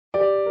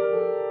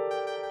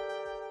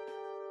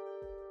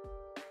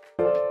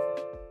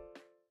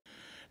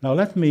Now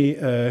let me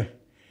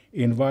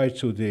invite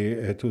to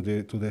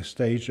the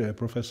stage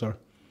Professor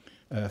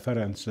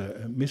Ferenc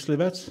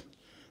Miszlivetz,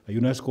 a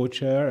UNESCO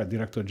Chair, a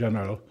Director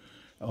General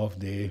of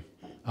the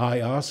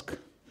iASK,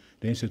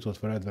 the Institute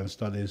for Advanced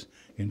Studies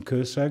in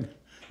Kőszeg,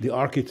 the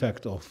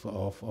architect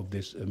of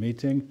this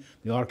meeting,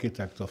 the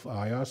architect of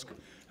iASK,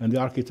 and the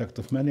architect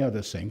of many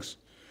other things,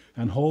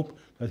 and hope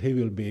that he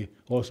will be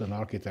also an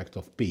architect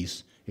of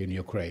peace in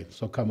Ukraine.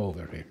 So come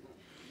over here.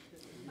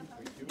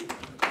 Thank you.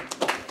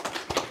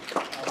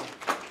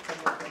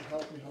 Someone can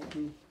help me how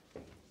to,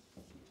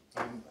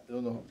 I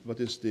don't know, what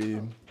is the,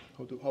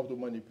 how to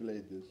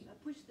manipulate this?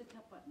 Push the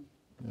top button.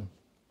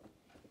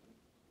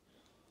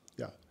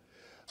 Yeah.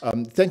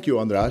 Thank you,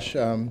 András,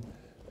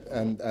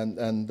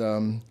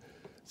 and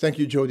thank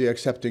you, Jody,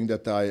 accepting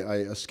that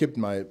I skipped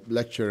my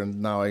lecture and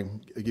now I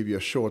give you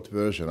a short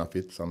version of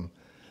it. So I'm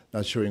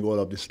not showing all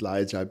of the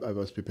slides I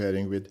was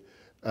preparing with,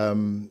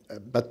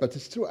 but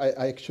it's true.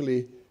 I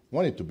actually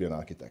wanted to be an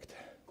architect.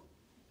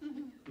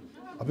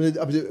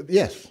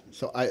 Yes,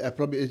 so I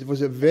probably, it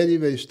was a very,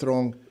 very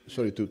strong,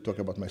 sorry to talk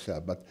about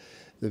myself, but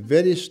a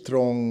very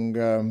strong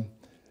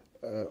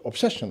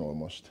obsession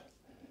almost.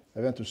 I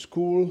went to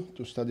school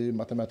to study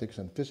mathematics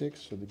and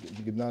physics, so the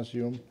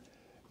gymnasium.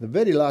 The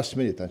very last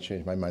minute I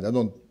changed my mind. I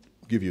don't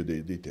give you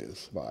the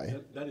details why.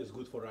 That is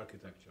good for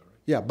architecture, right?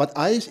 Yeah, but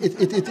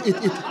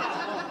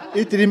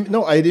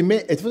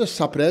it was a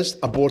suppressed,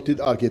 aborted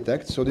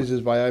architect, so this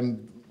is why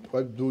I'm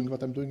doing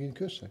what I'm doing in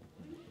Kőszeg.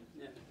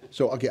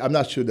 So, okay, I'm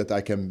not sure that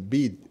I can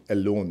be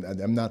alone, and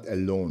I'm not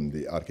alone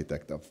the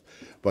architect of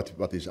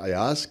what is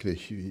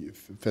iASK,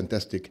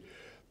 fantastic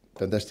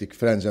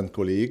friends and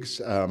colleagues,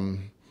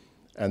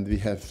 and we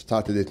have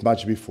started it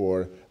much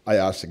before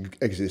iASK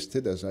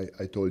existed, as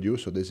I told you,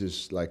 so this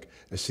is like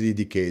a 3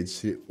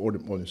 decades, or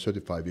more than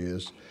 35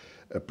 years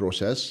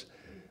process,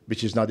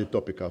 which is not the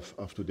topic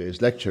of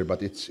today's lecture,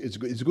 but it's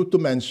good to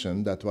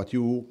mention that what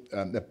you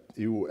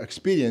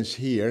experience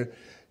here,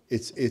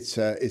 it's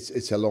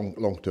a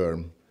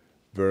long-term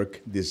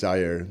work,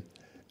 desire,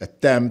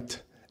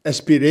 attempt,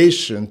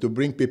 aspiration to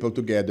bring people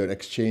together,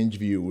 exchange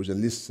views,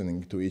 and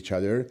listening to each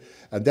other,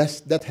 and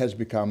that has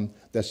become,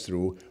 that's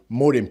true,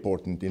 more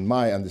important in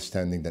my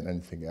understanding than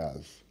anything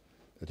else.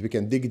 That we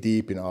can dig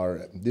deep in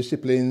our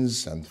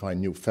disciplines and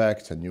find new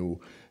facts and new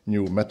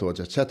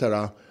methods,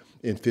 etc.,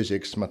 in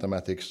physics,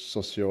 mathematics,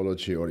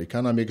 sociology, or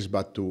economics,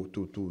 but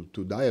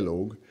to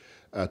dialogue,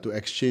 to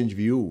exchange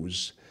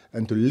views,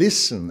 and to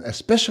listen,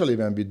 especially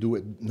when we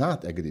do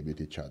not agree with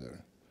each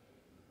other.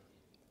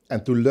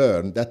 And to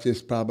learn, that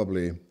is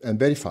probably, and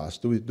very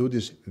fast, do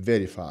this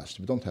very fast.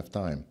 We don't have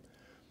time.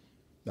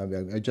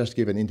 I just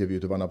gave an interview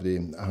to one of the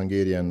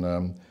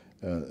Hungarian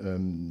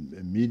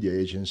media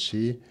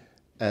agency,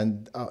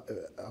 and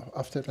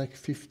after like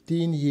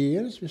 15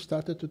 years, we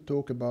started to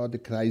talk about the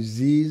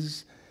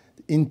crises,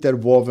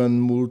 interwoven,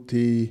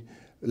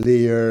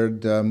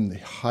 multi-layered,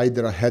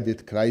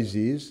 hydra-headed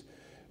crises,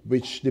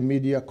 which the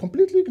media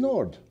completely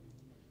ignored.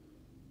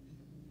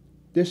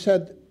 They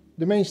said,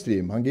 the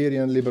mainstream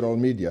Hungarian liberal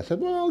media said,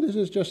 well, this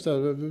is just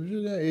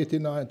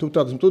 89,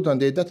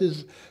 2008, that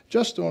is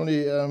just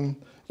only,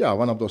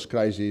 one of those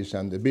crises,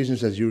 and the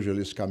business as usual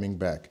is coming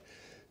back.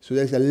 So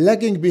there's a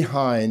lagging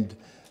behind,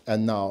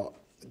 and now,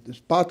 this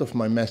part of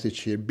my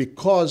message here,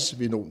 because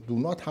we do not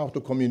know how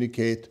to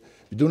communicate,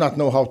 we do not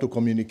know how to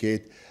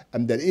communicate,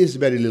 and there is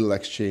very little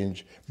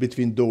exchange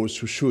between those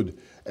who should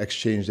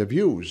exchange their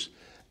views.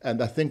 And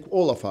I think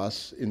all of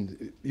us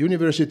in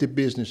university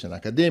business, in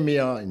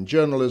academia, in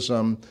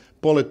journalism,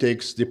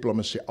 politics,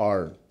 diplomacy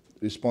are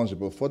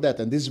responsible for that.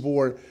 And this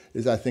war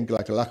is, I think,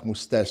 like a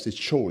litmus test. It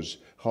shows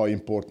how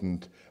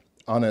important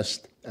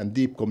honest and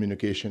deep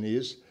communication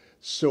is.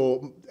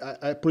 So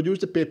I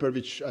produced a paper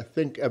which I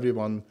think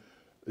everyone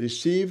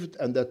received,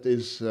 and that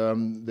is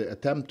the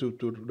attempt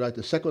to write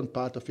the second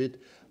part of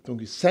it,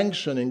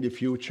 Sanctioning the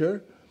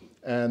Future.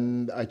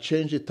 And I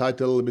changed the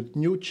title with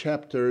New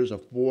Chapters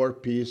of War,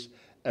 Peace,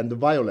 and the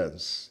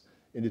Violence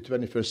in the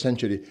 21st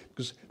Century,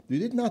 because we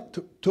did not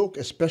talk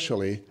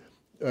especially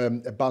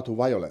about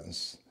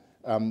violence.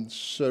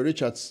 Sir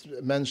Richard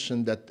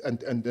mentioned that,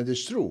 and it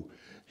is true,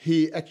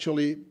 he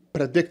actually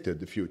predicted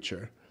the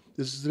future.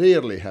 This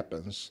rarely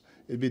happens.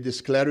 With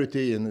this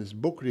clarity in his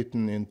book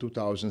written in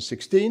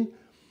 2016,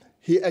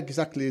 he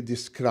exactly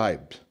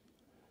described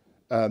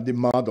the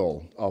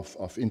model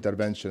of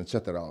intervention,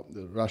 etc.,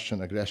 the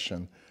Russian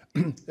aggression.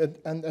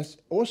 and as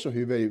also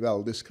he very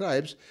well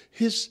describes,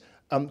 his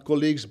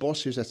colleagues,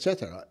 bosses,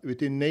 etc.,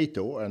 within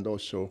NATO and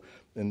also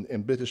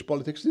in British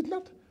politics did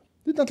not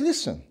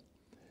listen.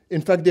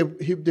 In fact,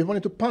 they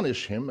wanted to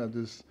punish him. And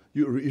this,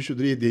 you should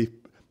read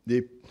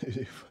the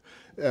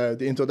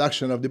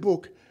introduction of the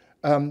book,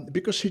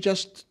 because he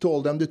just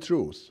told them the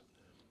truth.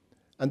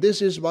 And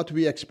this is what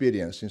we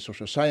experience in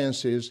social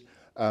sciences,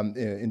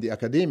 in the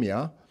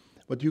academia.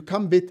 But you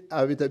come with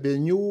a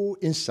new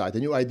insight, a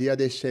new idea.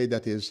 They say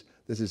this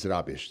is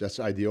rubbish. That's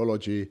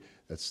ideology.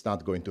 That's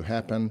not going to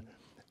happen.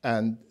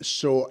 And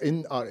so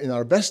in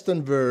our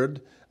Western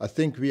world, I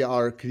think we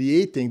are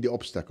creating the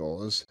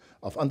obstacles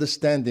of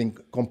understanding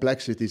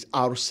complexities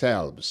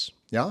ourselves,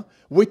 yeah,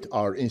 with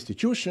our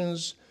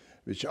institutions,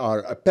 which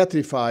are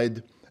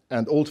petrified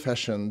and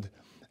old-fashioned,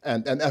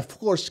 and of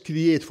course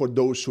create for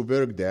those who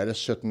work there a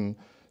certain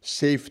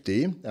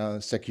safety,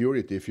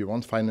 security, if you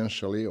want,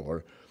 financially,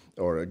 or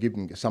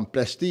giving some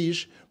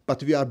prestige,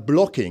 but we are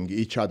blocking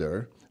each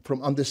other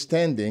from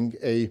understanding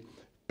a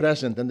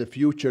present and the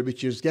future,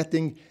 which is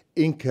getting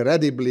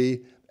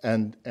incredibly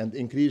and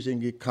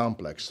increasingly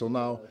complex. So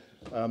now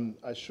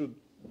I should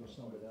go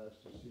somewhere else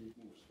to see it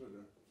moves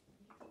further.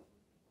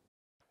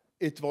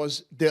 It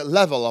was the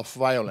level of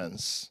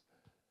violence.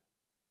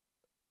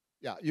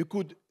 Yeah, you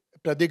could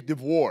predict the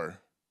war,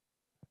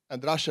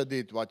 and Russia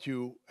did what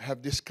you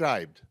have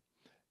described.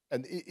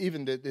 And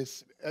even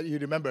this, you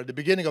remember, at the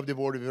beginning of the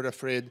war, we were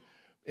afraid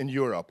in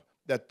Europe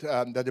that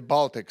the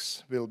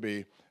Baltics will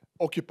be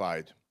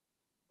occupied.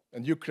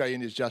 And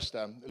Ukraine is just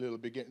a little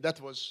beginning. That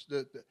was,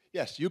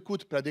 yes, you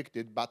could predict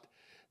it, but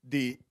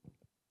the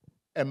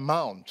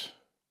amount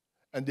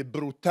and the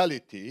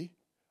brutality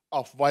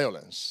of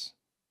violence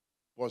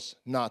was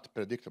not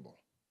predictable.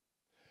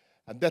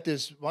 And that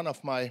is one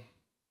of my,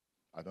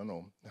 I don't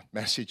know,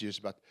 messages,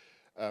 but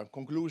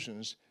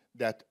conclusions,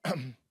 that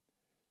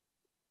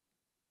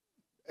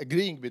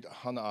agreeing with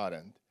Hannah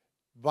Arendt,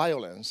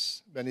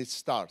 violence, when it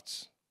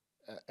starts,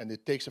 and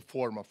it takes a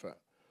form of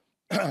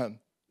a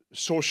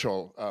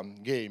social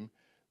game,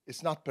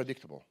 it's not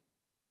predictable.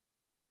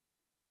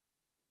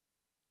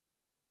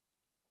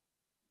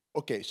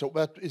 Okay, so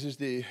what is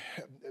the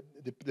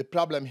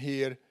problem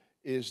here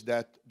is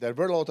that there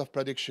were a lot of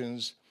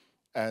predictions,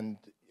 and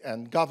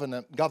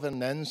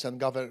governance and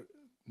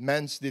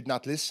governments did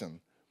not listen.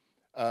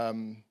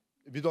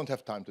 We don't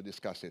have time to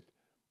discuss it.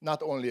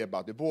 Not only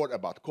about the war,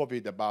 about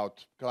COVID,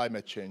 about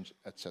climate change,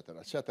 etc.,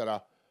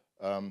 etc.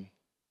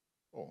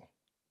 Oh,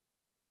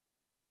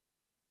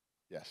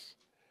 yes.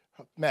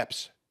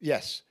 Maps,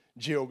 yes.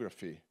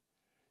 Geography,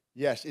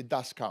 yes, it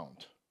does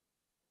count.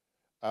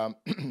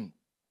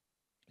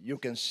 You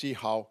can see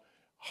how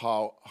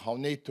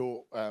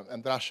NATO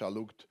and Russia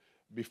looked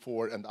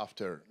before and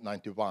after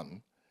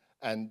 '91,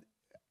 and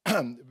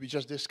we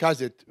just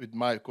discussed it with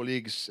my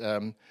colleagues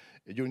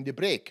during the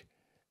break.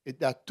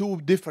 There are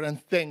two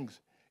different things: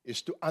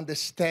 is to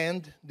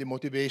understand the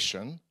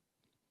motivation,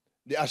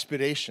 the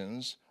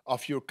aspirations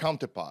of your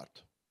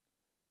counterpart.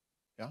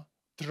 Yeah,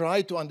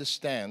 try to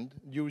understand,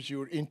 use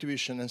your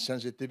intuition and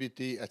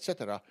sensitivity,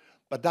 etc.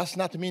 But does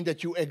not mean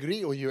that you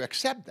agree or you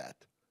accept that.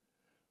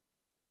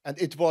 And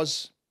it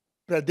was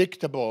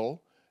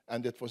predictable,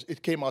 and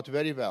it came out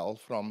very well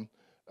from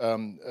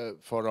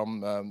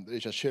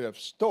Richard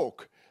Shirev's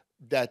talk,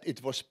 that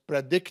it was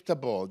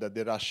predictable that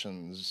the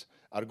Russians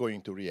are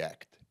going to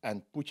react.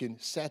 And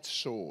Putin said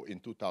so in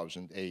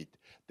 2008,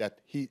 that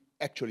he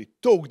actually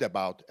talked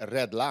about a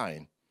red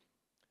line.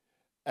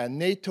 And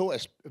NATO,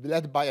 as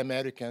led by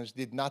Americans,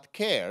 did not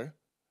care.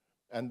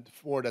 And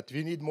for that,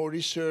 we need more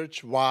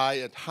research, why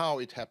and how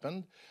it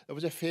happened. There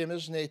was a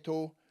famous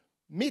NATO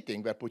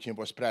meeting where Putin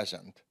was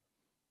present.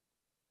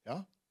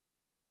 Yeah?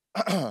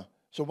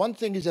 So one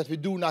thing is that we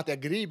do not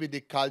agree with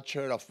the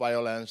culture of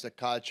violence, the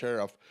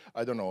culture of,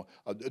 I don't know,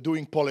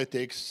 doing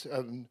politics,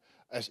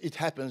 as it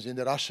happens in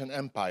the Russian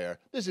Empire.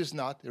 This is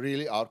not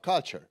really our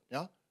culture.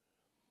 Yeah?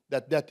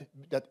 That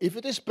if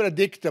it is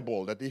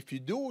predictable, that if you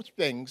do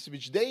things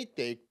which they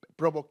take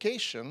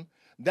provocation,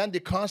 then the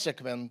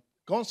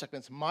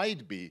consequence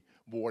might be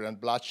war and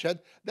bloodshed,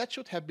 that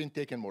should have been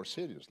taken more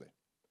seriously.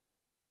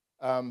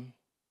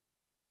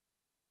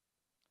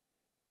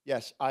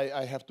 Yes,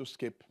 I have to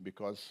skip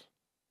because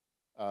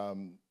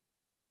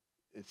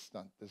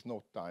there's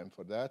no time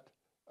for that.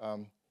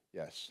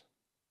 Yes.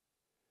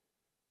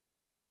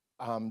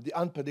 The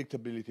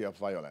unpredictability of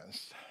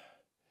violence.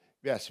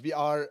 Yes, we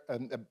are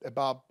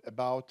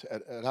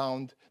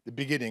around the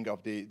beginning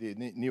of the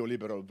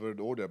neoliberal world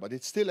order, but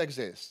it still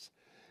exists.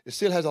 It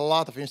still has a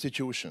lot of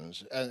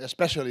institutions, and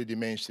especially the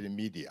mainstream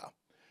media,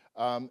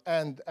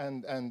 and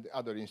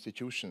other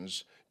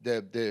institutions,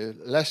 the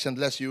less and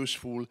less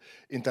useful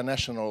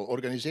international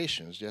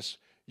organizations. Yes,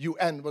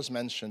 UN was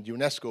mentioned,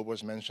 UNESCO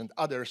was mentioned,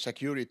 other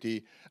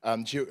security,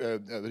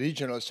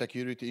 regional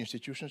security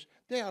institutions,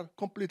 they are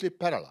completely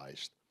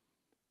paralyzed.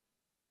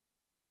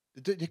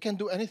 They can't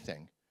do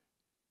anything.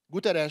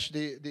 Guterres,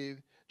 the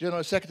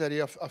General Secretary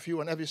of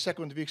UN, every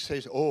second week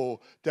says, oh,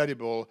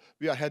 terrible,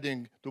 we are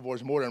heading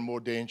towards more and more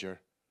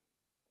danger.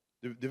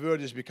 The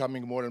world is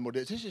becoming more and more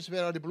dangerous. This is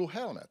where are the blue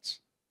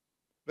helmets?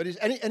 There is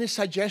any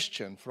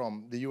suggestion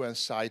from the UN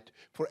side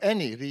for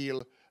any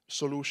real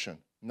solution?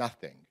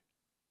 Nothing.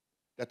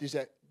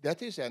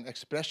 That is an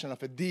expression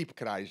of a deep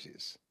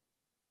crisis.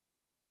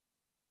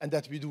 And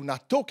that we do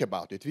not talk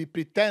about it. We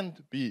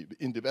pretend,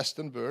 in the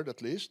Western world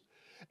at least,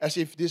 as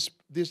if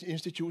these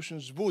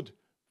institutions would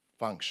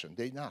function.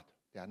 They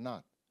are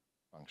not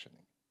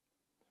functioning.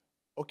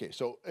 Okay,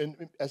 so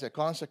as a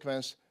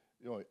consequence,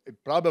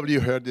 probably you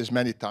heard this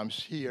many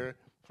times here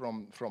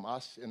from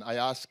us in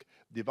iASK,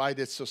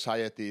 divided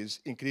societies,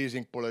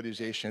 increasing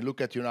polarization.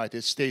 Look at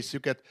United States,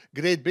 look at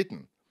Great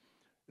Britain.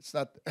 It's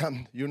not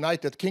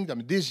United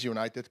Kingdom, this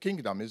United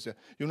Kingdom. Is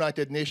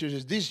United Nations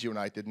is this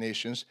United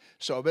Nations.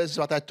 So that's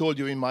what I told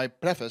you in my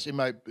preface, in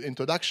my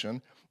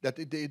introduction, that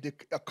the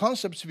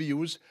concepts we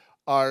use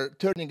are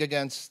turning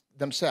against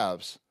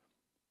themselves.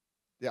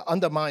 They are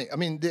undermined. I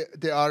mean,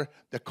 the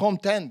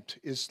content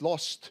is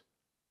lost,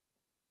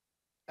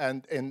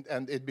 and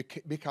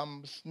it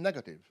becomes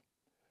negative.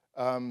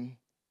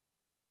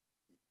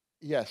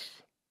 Yes.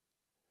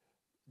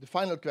 The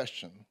final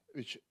question,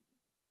 which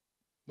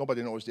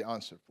nobody knows the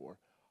answer for,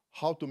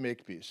 how to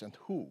make peace and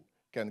who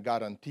can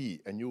guarantee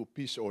a new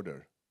peace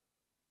order?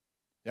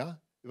 Yeah.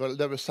 Well,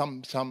 there were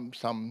some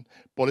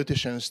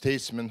politicians,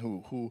 statesmen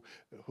who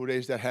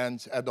raised their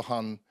hands.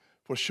 Erdogan,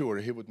 for sure,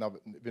 he would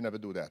never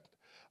do that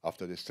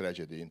after this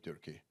tragedy in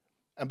Turkey,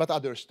 but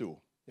others too.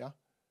 Yeah,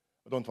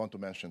 I don't want to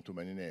mention too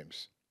many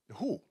names.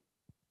 Who?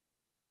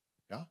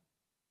 Yeah,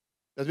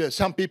 there were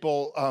some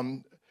people,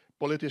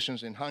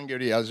 politicians in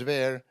Hungary,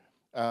 elsewhere,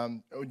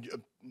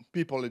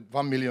 people,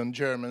 1 million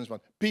Germans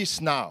want peace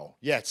now,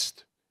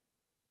 jetzt.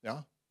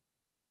 Yeah.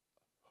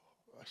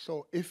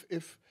 So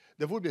if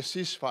there would be a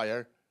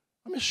ceasefire,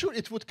 I mean, sure,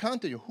 it would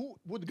continue. Who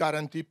would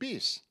guarantee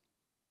peace?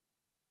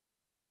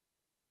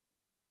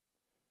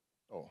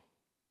 Oh.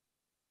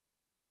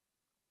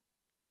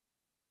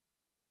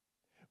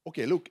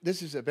 Okay, look,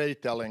 this is a very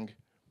telling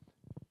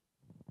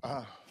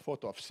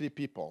photo of 3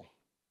 people.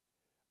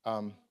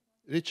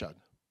 Richard.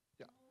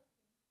 Yeah.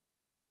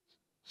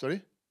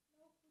 Sorry?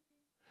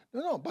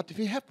 No, but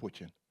we have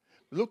Putin.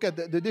 Look at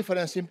the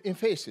difference in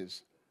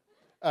faces.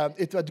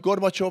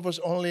 Gorbachev was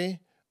only,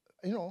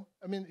 you know,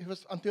 I mean, he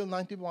was until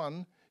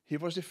 91. He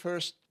was the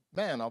first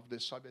man of the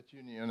Soviet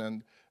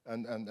Union,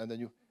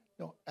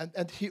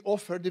 and he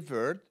offered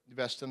the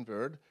Western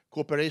world,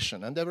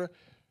 cooperation. And there were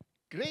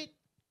great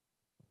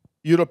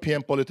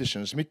European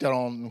politicians,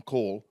 Mitterrand and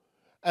Kohl,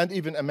 and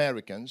even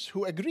Americans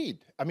who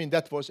agreed. I mean,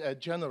 that was a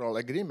general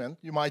agreement.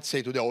 You might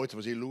say today, oh, it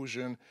was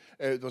illusion.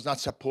 It was not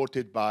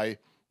supported by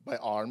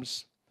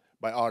armies.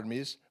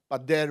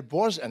 But there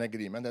was an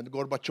agreement, and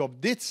Gorbachev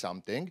did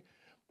something,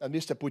 and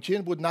Mr.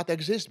 Putin would not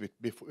exist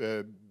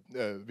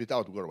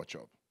without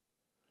Gorbachev.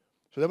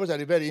 So there was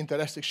a very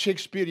interesting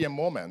Shakespearean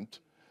moment.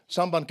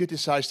 Someone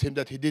criticized him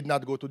that he did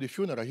not go to the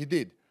funeral. He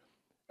did,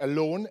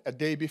 alone a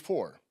day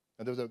before.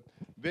 And there was a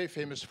very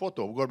famous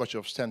photo of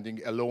Gorbachev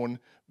standing alone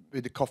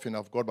with the coffin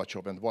of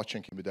Gorbachev and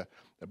watching him with a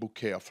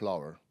bouquet of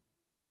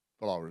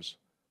flowers.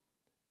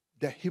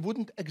 That he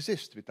wouldn't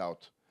exist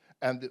without.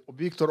 And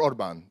Viktor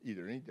Orban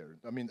either.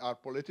 I mean, our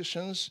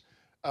politicians,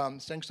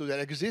 thanks to their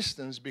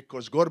existence,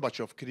 because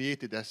Gorbachev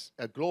created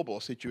a global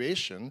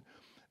situation,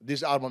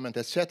 disarmament,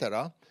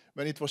 etc.,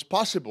 when it was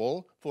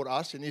possible for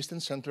us in Eastern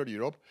Central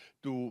Europe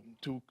to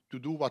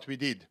do what we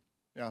did.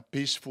 Yeah,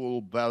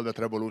 peaceful, velvet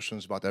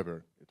revolutions,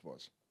 whatever it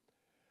was.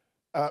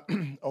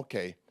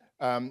 Okay,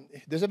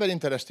 there's a very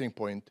interesting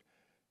point,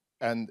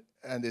 and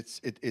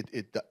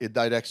it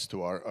directs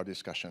to our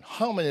discussion.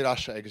 How many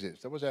Russia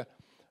exists? There was a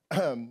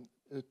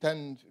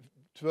 10,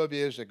 12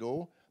 years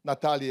ago,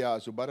 Natalia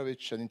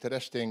Zubarovich, an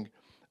interesting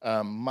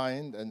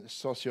mind and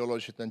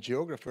sociologist and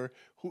geographer,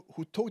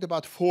 who talked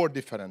about 4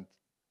 different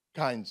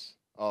kinds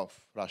of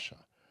Russia.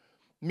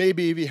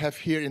 Maybe we have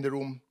here in the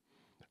room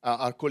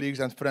our colleagues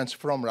and friends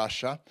from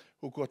Russia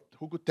who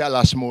could tell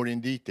us more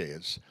in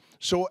details.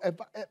 So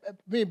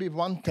maybe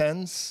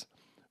 1/10,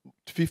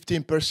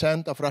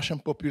 15% of Russian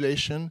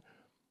population,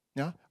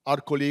 yeah,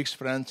 our colleagues,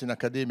 friends in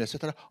academia,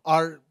 etc.,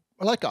 are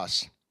like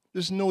us.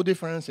 There's no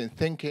difference in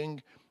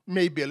thinking,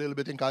 maybe a little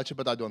bit in culture,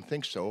 but I don't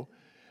think so.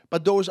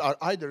 But those are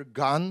either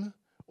gone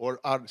or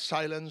are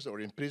silenced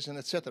or in prison,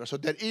 etc. So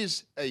there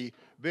is a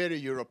very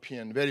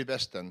European, very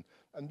Western.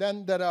 And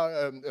then there are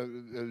a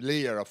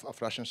layer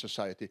of Russian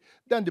society.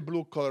 Then the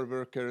blue-collar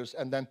workers,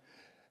 and then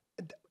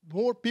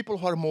more people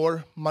who are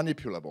more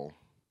manipulable.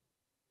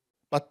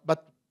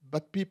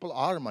 But people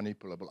are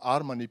manipulable,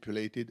 are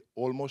manipulated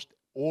almost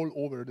all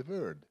over the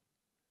world,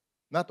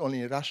 not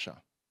only in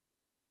Russia.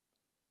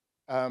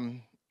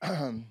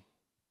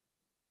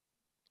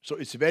 So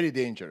it's very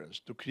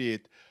dangerous to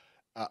create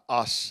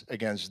us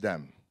against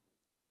them.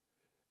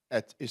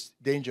 It's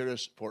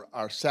dangerous for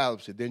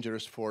ourselves, it's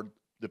dangerous for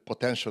the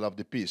potential of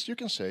the peace. You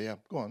can say, yeah,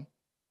 go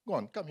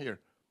on, come here.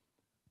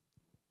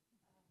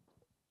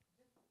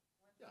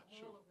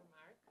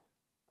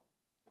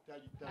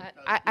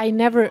 I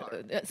never,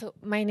 so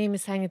my name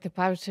is Sanita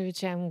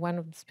Pavčević. I'm one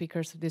of the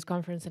speakers of this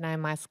conference, and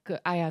I'm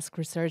iASK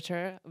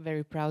researcher,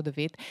 very proud of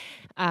it.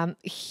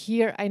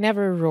 Here, I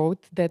never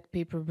wrote that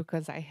paper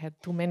because I had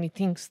too many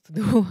things to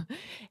do,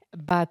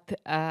 but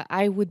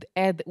I would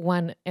add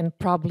one, and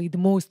probably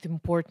the most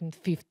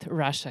important, 5th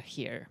Russia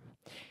here,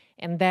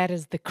 and that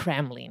is the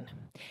Kremlin.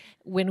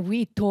 When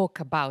we talk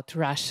about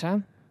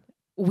Russia,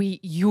 we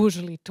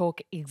usually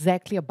talk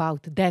exactly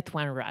about that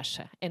one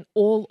Russia, and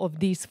all of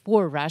these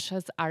 4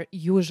 Russias are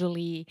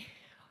usually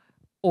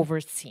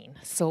overseen,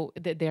 so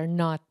they're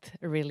not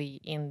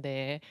really in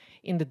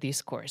the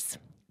discourse.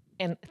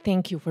 And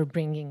thank you for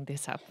bringing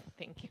this up.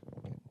 Thank you.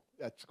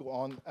 let's go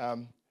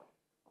on.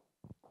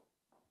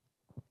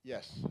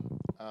 Yes.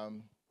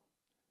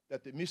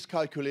 That the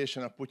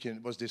miscalculation of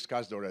Putin was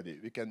discussed already.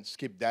 We can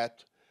skip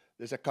that.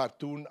 There's a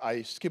cartoon.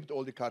 I skipped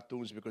all the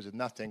cartoons because there's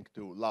nothing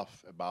to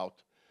laugh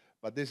about.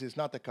 But this is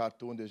not a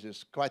cartoon. This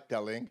is quite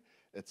telling.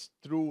 It's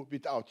true,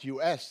 without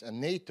US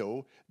and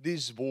NATO,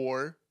 this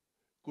war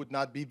could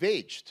not be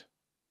waged.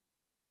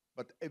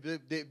 But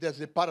if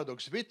there's a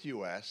paradox with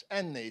US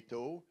and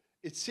NATO.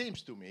 It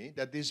seems to me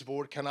that this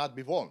war cannot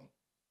be won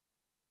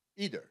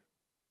either.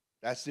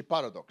 That's the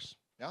paradox,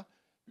 yeah?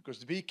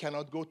 Because we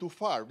cannot go too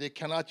far. They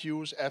cannot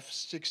use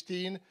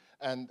F-16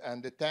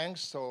 and the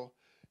tanks, so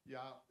yeah,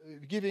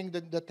 giving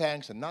the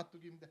tanks and not to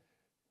give them,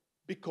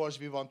 because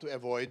we want to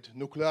avoid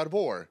nuclear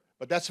war.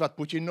 But that's what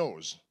Putin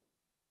knows.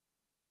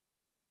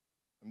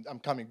 I'm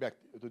coming back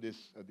to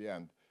this at the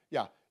end.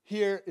 Yeah,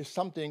 here is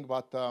something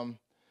what,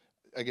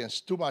 again,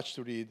 it's too much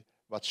to read,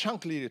 what Sean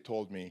Cleary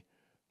told me.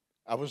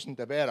 I wasn't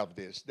aware of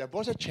this. There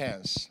was a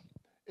chance,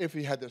 if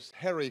we had this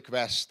heroic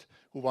West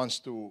who wants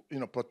to,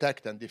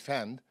 protect and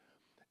defend,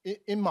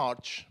 in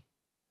March,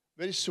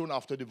 very soon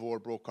after the war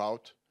broke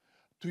out,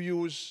 to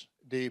use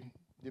the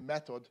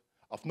method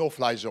of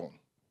no-fly zone.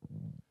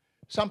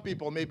 Some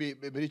people, maybe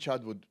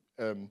Richard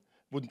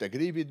wouldn't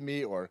agree with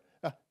me, or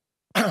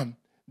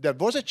there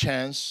was a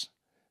chance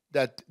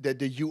that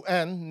the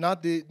UN,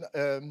 not the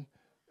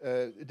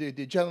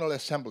General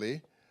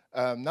Assembly,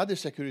 not the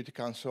Security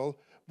Council,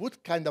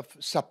 would kind of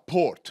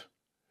support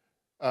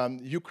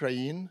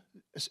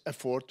Ukraine's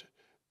effort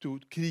to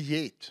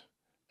create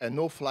a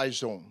no-fly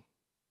zone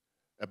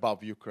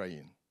above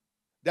Ukraine.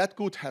 That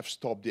could have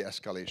stopped the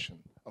escalation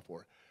of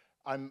war.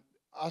 I'm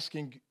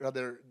asking,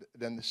 rather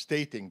than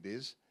stating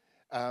this,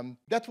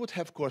 that would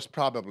have caused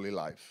probably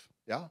life,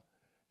 yeah?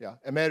 Yeah,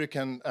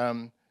 American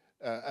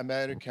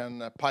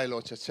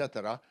pilots,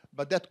 etc.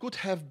 But that could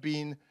have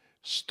been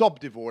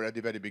stopped the war at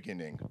the very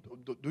beginning.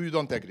 Do you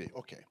don't agree?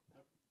 Okay.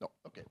 No,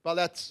 okay. Well,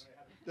 that's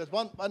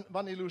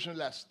one illusion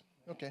less.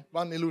 Okay,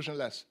 one illusion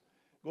less.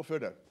 Go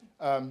further.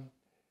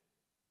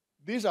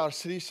 These are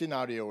three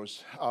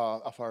scenarios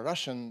of our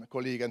Russian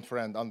colleague and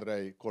friend,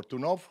 Andrei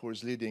Kortunov, who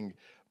is leading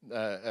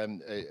a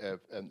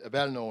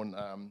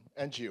well-known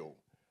NGO,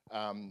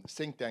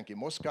 think tank in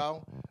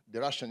Moscow,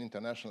 the Russian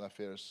International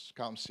Affairs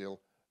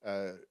Council,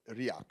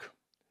 RIAC.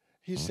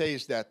 He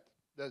says that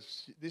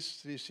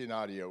these three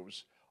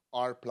scenarios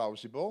are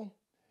plausible.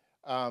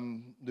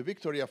 The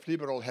victory of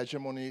liberal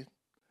hegemony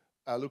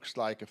looks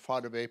like a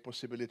faraway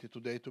possibility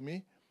today to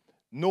me.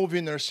 No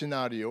winner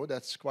scenario,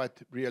 that's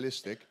quite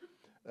realistic.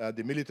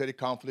 The military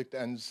conflict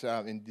ends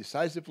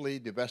indecisively.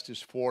 The West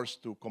is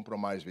forced to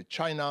compromise with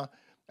China,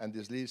 and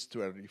this leads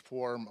to a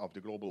reform of the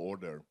global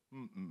order.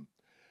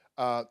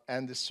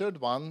 And the third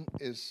one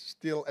is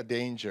still a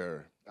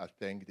danger, I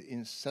think, the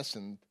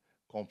incessant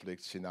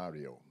conflict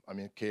scenario. I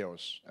mean,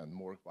 chaos and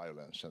more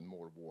violence and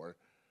more war.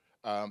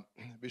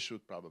 We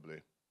should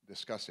probably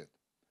discuss it.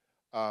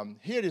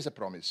 Here is a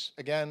promise.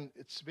 Again,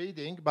 it's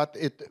waiting, but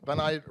when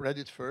I read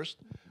it first,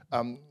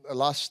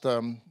 last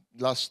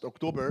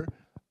October,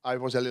 I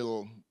was a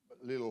little,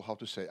 how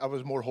to say, I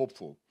was more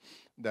hopeful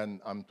than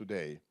I'm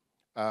today.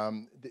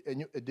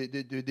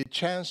 The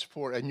chance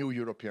for a new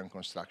European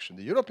construction.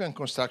 The European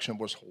construction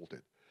was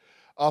halted.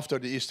 After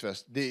the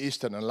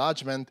Eastern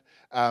enlargement,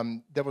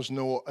 there was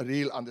no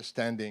real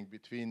understanding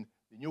between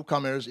the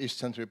newcomers, East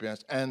Central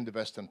Europeans, and the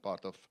Western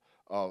part of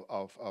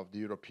the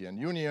European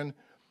Union.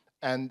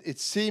 And it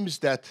seems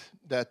that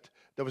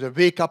there was a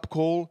wake-up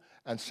call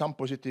and some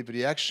positive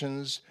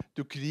reactions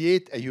to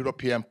create a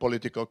European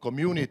political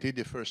community.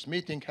 The first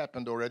meeting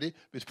happened already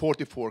with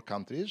 44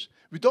 countries.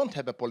 We don't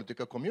have a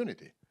political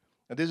community.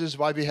 And this is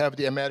why we have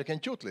the American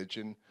tutelage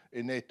in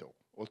NATO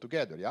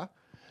altogether, yeah?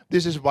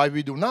 This is why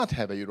we do not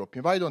have a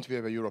European, why don't we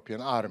have a European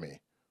army?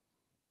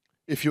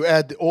 If you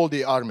add all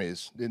the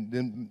armies, the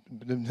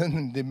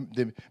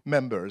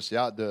members,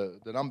 yeah,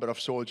 the number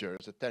of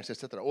soldiers, the tanks,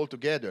 etc., all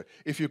together,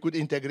 if you could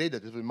integrate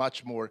it, it would be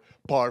much more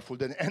powerful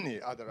than any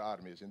other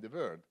armies in the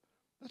world.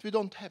 But we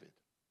don't have it.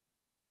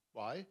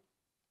 Why?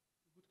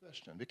 Good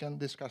question. We can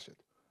discuss it.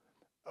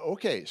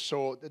 Okay,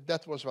 so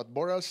that was what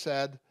Borrell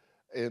said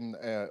in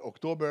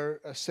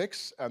October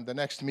 6th, and the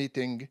next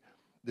meeting,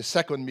 the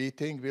second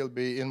meeting, will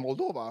be in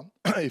Moldova,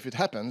 if it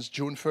happens,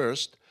 June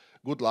 1st.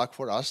 Good luck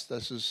for us.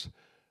 This is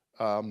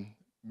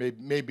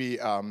maybe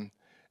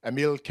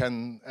Emil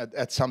can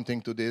add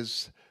something to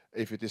this,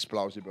 if it is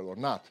plausible or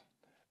not.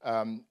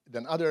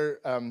 Then other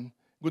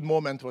good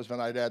moment was when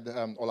I read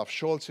Olaf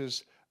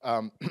Scholz's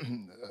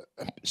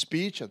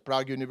speech at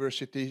Prague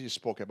University. He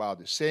spoke about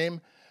the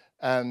same,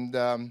 and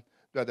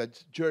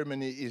that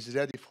Germany is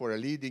ready for a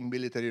leading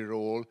military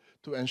role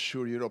to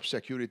ensure Europe's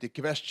security,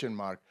 question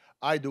mark.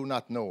 I do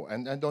not know,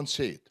 and don't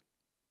say it.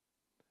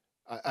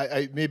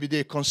 Maybe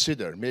they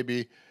consider,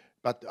 maybe,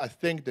 but I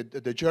think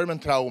that the German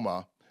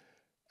trauma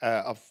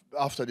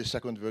after the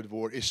Second World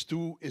War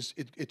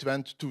it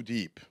went too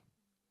deep.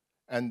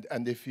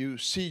 And if you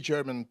see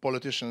German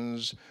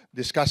politicians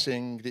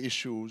discussing the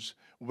issues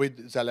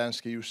with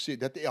Zelensky, you see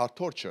that they are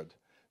tortured.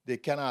 they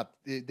cannot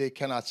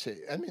say,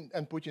 I mean,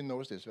 and Putin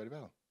knows this very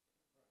well.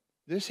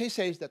 He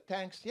says that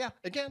tanks, yeah,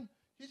 again,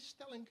 he's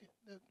telling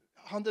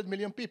 100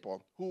 million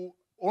people who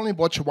only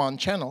watch one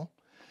channel,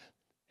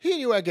 here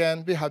you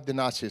again, we have the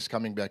Nazis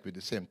coming back with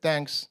the same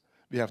tanks,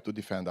 we have to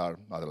defend our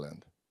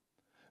motherland.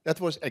 That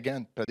was,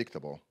 again,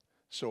 predictable.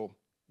 So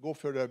go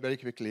further very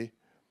quickly.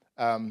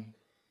 Yeah,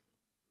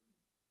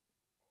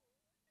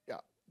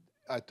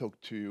 I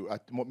talked to you, I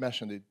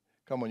mentioned the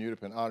Common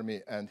European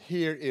Army, and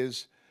here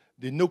is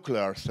the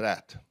nuclear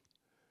threat.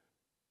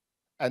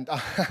 And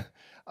the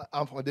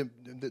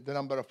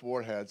number of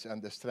warheads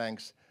and the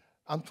strengths.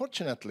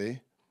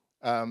 Unfortunately,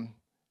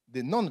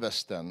 the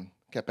non-Western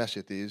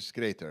capacity is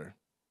greater,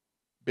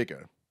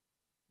 bigger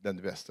than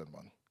the Western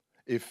one.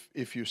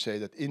 If you say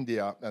that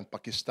India and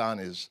Pakistan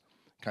is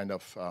kind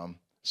of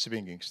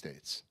swinging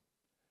states.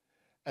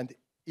 And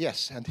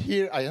yes, and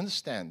here I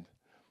understand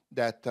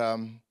that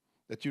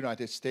that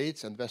United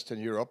States and Western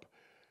Europe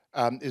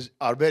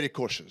are very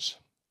cautious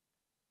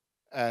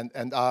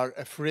and are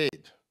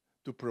afraid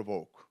to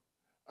provoke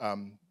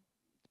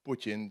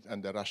Putin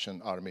and the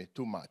Russian army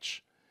too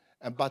much.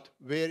 But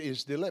where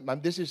is the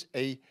limit? This is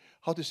a,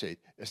 how to say it,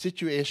 a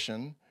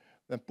situation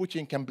when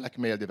Putin can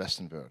blackmail the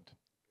Western world,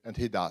 and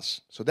he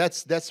does. So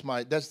that's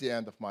the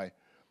end of my.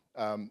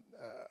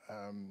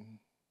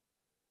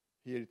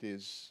 Here it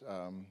is,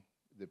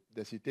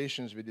 the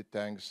citations with the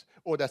tanks.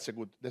 Oh, that's a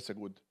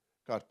good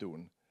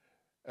cartoon.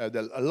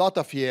 A lot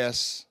of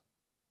yes,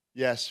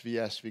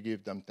 we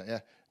give them,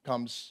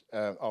 comes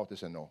out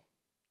as a no.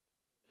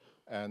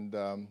 And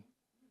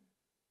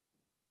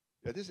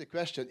that is the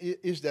question,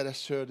 is there a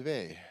third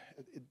way?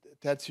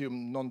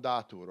 Tertium non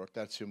datur or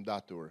tertium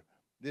datur.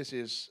 This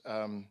is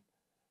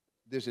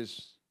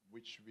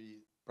which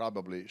we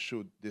probably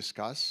should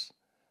discuss.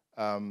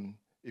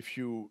 If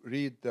you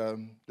read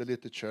the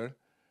literature,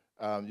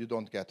 you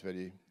don't get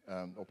very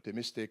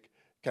optimistic.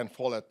 Ken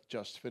Follett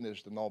just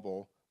finished the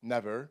novel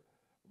Never,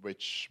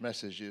 which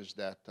messages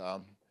that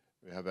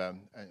we have a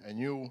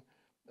new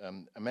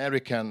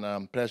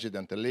American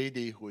president, a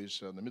lady who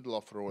is in the middle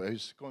of the road.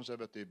 He's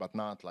conservative, but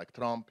not like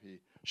Trump.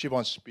 She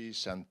wants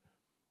peace,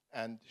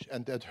 and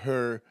that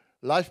her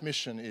life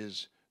mission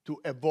is to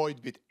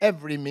avoid with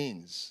every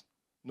means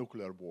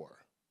nuclear war.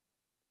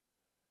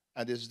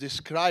 And it's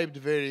described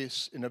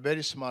in a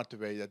very smart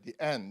way. At the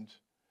end,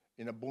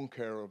 in a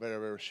bunker or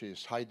wherever she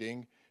is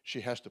hiding,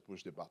 she has to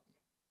push the button.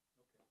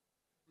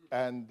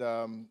 And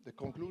the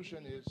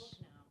conclusion is,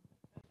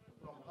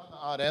 from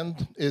Hannah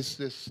Arendt, is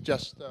this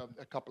just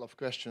a couple of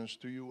questions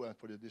to you and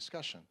for the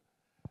discussion.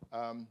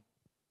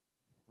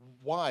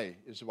 Why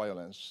is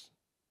violence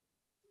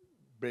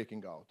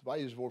breaking out? Why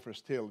is warfare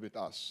still with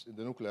us in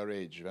the nuclear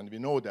age when we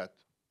know that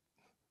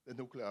the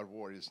nuclear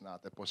war is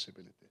not a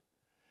possibility?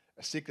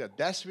 A secret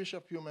death wish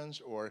of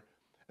humans, or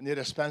an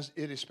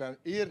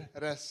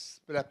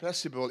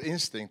irrepressible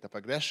instinct of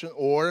aggression,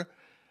 or,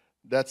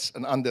 that's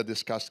an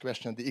under-discussed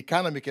question, the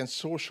economic and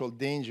social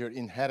danger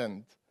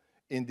inherent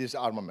in this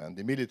armament,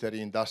 the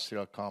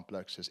military-industrial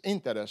complex's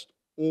interest,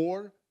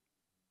 or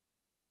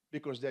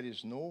because there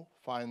is no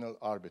final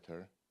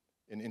arbiter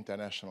in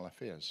international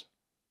affairs.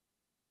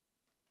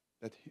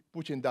 That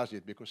Putin does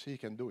it because he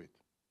can do it.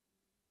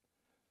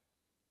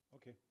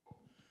 Okay.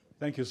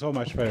 Thank you so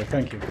much, Ferenc.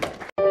 Thank you.